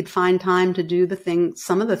that he could find time to do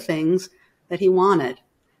some of the things that he wanted.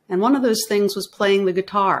 And one of those things was playing the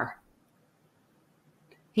guitar.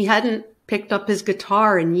 He hadn't picked up his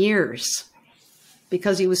guitar in years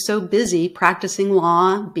because he was so busy practicing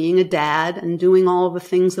law, being a dad, and doing all the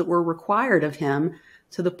things that were required of him,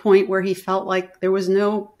 to the point where he felt like there was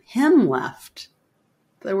no him left.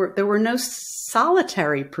 There were no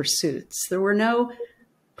solitary pursuits. There were no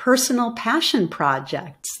personal passion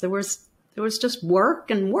projects. There was just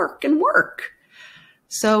work and work and work.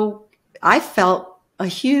 So I felt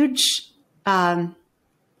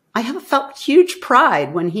felt huge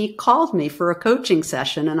pride when he called me for a coaching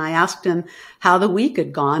session, and I asked him how the week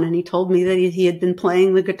had gone, and he told me that he had been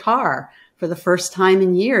playing the guitar for the first time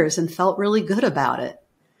in years and felt really good about it.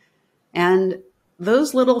 And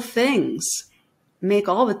those little things make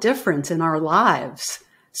all the difference in our lives.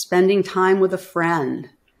 Spending time with a friend,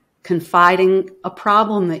 confiding a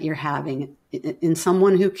problem that you're having in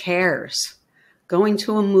someone who cares, going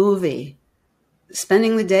to a movie,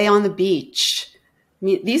 spending the day on the beach. I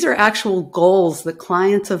mean, these are actual goals that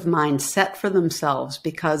clients of mine set for themselves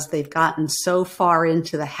because they've gotten so far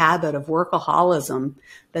into the habit of workaholism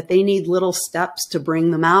that they need little steps to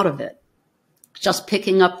bring them out of it. Just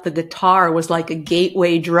picking up the guitar was like a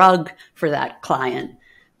gateway drug for that client,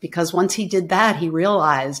 because once he did that, he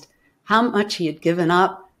realized how much he had given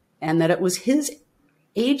up and that it was his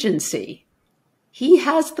agency. He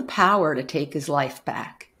has the power to take his life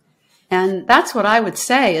back. And that's what I would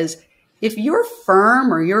say is, if your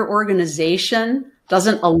firm or your organization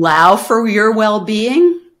doesn't allow for your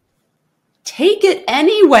well-being, take it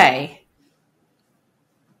anyway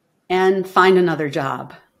and find another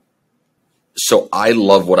job. So I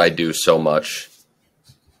love what I do so much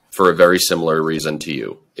for a very similar reason to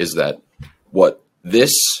you, is that what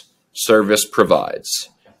this service provides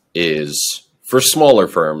is for smaller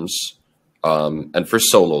firms and for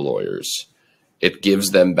solo lawyers, it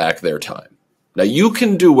gives them back their time. Now, you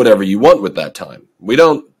can do whatever you want with that time. We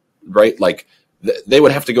don't, right? Like, they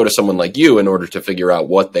would have to go to someone like you in order to figure out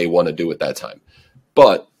what they want to do with that time.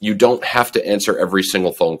 But you don't have to answer every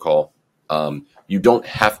single phone call. You don't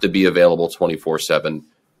have to be available 24/7.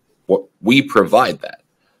 We provide that.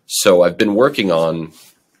 So I've been working on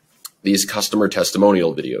these customer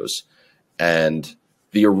testimonial videos. And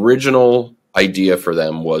the original idea for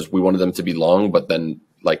them was we wanted them to be long, but then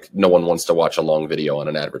like no one wants to watch a long video on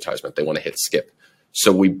an advertisement. They want to hit skip.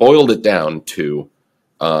 So we boiled it down to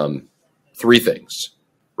 3 things,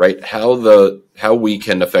 right? How we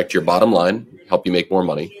can affect your bottom line, help you make more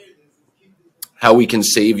money, how we can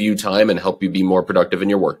save you time and help you be more productive in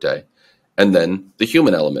your workday, and then the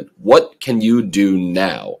human element. What can you do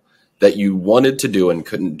now that you wanted to do and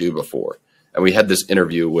couldn't do before? And we had this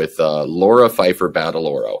interview with Laura Pfeiffer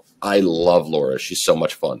Badaloro. I love Laura. She's so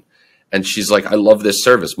much fun. And she's like, I love this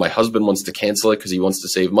service. My husband wants to cancel it because he wants to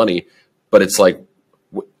save money, but it's like,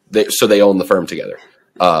 so they own the firm together.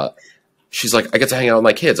 She's like, I get to hang out with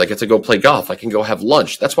my kids. I get to go play golf. I can go have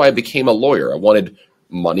lunch. That's why I became a lawyer. I wanted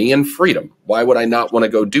money and freedom. Why would I not want to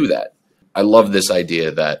go do that? I love this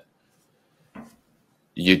idea that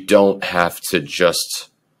you don't have to just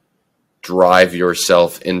drive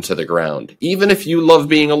yourself into the ground. Even if you love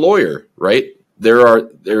being a lawyer, right? There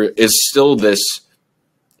is still this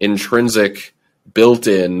intrinsic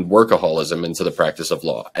built-in workaholism into the practice of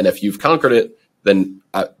law. And if you've conquered it, then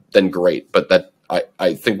great. But that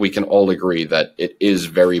I think we can all agree that it is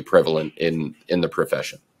very prevalent in the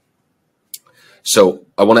profession. So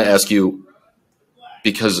I want to ask you,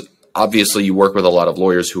 because obviously you work with a lot of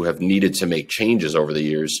lawyers who have needed to make changes over the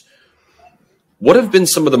years, what have been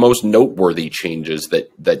some of the most noteworthy changes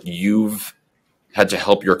that you've had to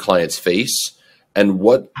help your clients face? And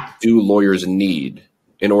what do lawyers need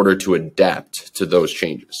in order to adapt to those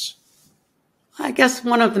changes? I guess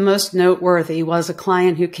one of the most noteworthy was a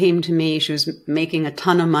client who came to me. She was making a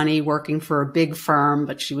ton of money working for a big firm,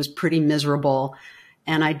 but she was pretty miserable.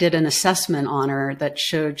 And I did an assessment on her that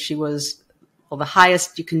showed she was, well, the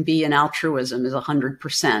highest you can be in altruism is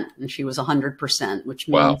 100%. And she was 100%, which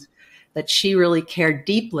means that she really cared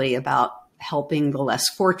deeply about helping the less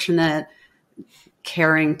fortunate,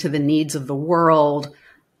 caring to the needs of the world,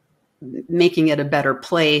 making it a better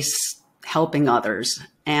place, helping others.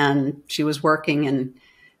 And she was working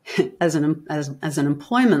as an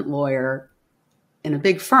employment lawyer in a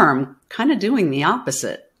big firm, kind of doing the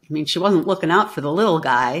opposite. I mean, she wasn't looking out for the little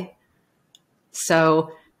guy.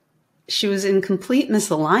 So she was in complete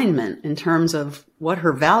misalignment in terms of what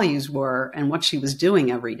her values were and what she was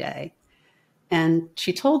doing every day. And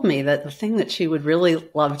she told me that the thing that she would really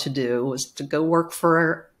love to do was to go work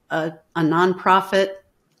for a nonprofit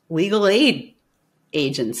legal aid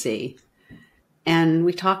agency. And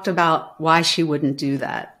we talked about why she wouldn't do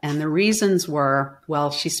that. And the reasons were, well,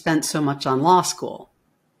 she spent so much on law school.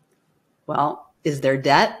 Well, is there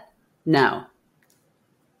debt? No.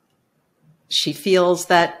 She feels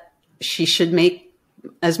that she should make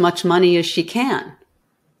as much money as she can.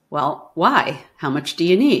 Well, why? How much do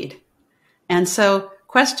you need? And so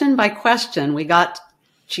question by question,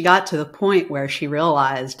 she got to the point where she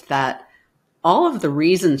realized that all of the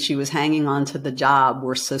reasons she was hanging on to the job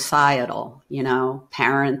were societal,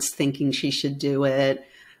 parents thinking she should do it.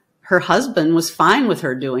 Her husband was fine with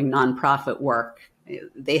her doing nonprofit work.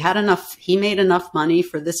 He made enough money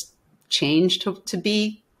for this change to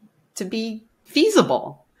be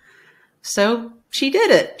feasible. So she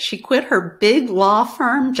did it. She quit her big law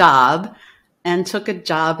firm job and took a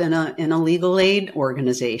job in a legal aid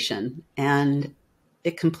organization. And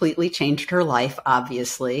it completely changed her life,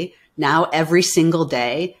 obviously. Now, every single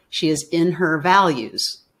day, she is in her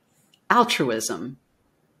values. Altruism.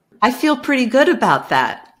 I feel pretty good about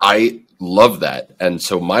that. I love that. And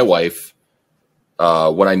so my wife,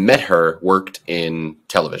 when I met her, worked in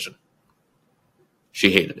television.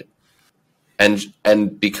 She hated it.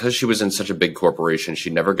 And because she was in such a big corporation, she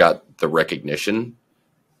never got the recognition.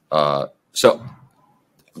 So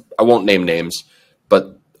I won't name names,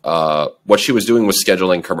 but what she was doing was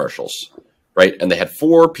scheduling commercials, right? And they had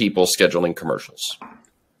 4 people scheduling commercials.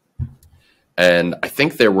 And I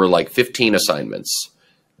think there were like 15 assignments.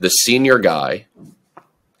 The senior guy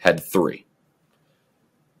had 3.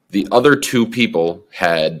 The other 2 people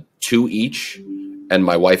had 2 each, and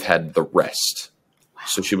my wife had the rest. Wow.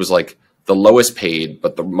 So she was like the lowest paid,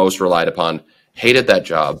 but the most relied upon, hated that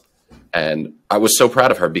job. And I was so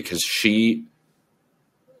proud of her because she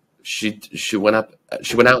went out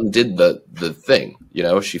and did the thing,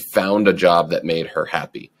 she found a job that made her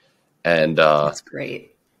happy. And, that's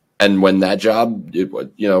great. And when that job,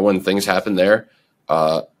 when things happened there,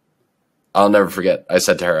 I'll never forget. I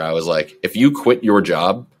said to her, I was like, if you quit your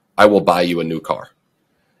job, I will buy you a new car.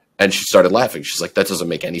 And she started laughing. She's like, that doesn't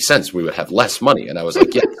make any sense. We would have less money. And I was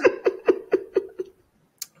like, yeah,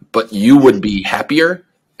 but you would be happier.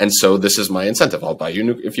 And so this is my incentive. I'll buy you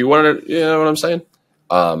new, if you want to, you know what I'm saying?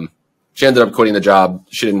 She ended up quitting the job.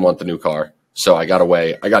 She didn't want the new car. So I got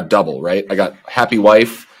away. I got double, right? I got happy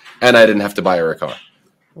wife and I didn't have to buy her a car.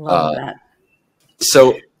 Love that.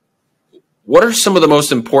 So what are some of the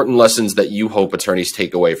most important lessons that you hope attorneys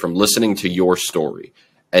take away from listening to your story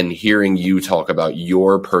and hearing you talk about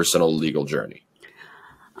your personal legal journey?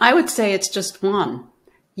 I would say it's just one.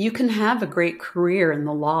 You can have a great career in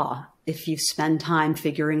the law if you spend time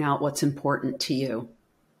figuring out what's important to you.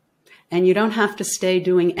 And you don't have to stay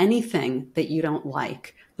doing anything that you don't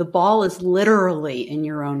like. The ball is literally in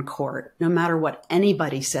your own court, no matter what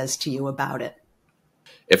anybody says to you about it.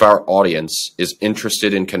 If our audience is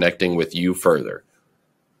interested in connecting with you further,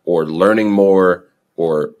 or learning more,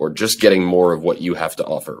 or just getting more of what you have to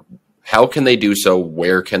offer, how can they do so?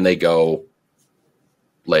 Where can they go?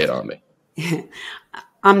 Lay it on me.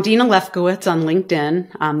 I'm Dena Lefkowitz on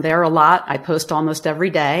LinkedIn. I'm there a lot. I post almost every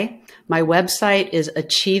day. My website is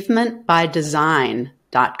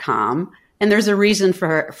achievementbydesign.com. And there's a reason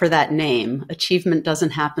for that name. Achievement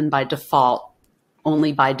doesn't happen by default,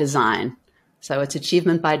 only by design. So it's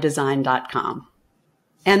achievementbydesign.com.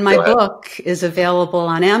 And my book is available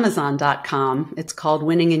on Amazon.com. It's called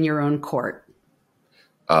Winning in Your Own Court.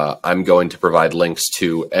 I'm going to provide links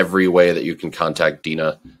to every way that you can contact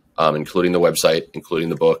Dena, including the website, including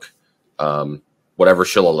the book. Whatever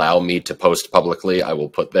she'll allow me to post publicly, I will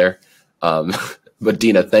put there. But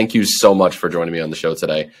Dena, thank you so much for joining me on the show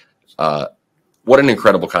today. What an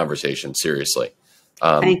incredible conversation, seriously.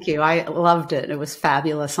 Thank you. I loved it. It was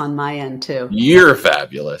fabulous on my end, too. You're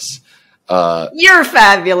fabulous. You're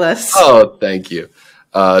fabulous. Oh, thank you.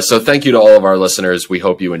 So thank you to all of our listeners. We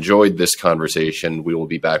hope you enjoyed this conversation. We will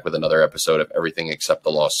be back with another episode of Everything Except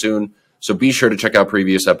the Law soon. So be sure to check out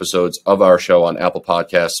previous episodes of our show on Apple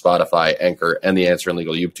Podcasts, Spotify, Anchor, and the Answering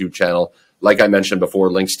Legal YouTube channel. Like I mentioned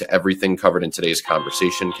before, links to everything covered in today's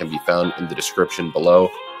conversation can be found in the description below.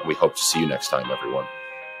 And we hope to see you next time, everyone.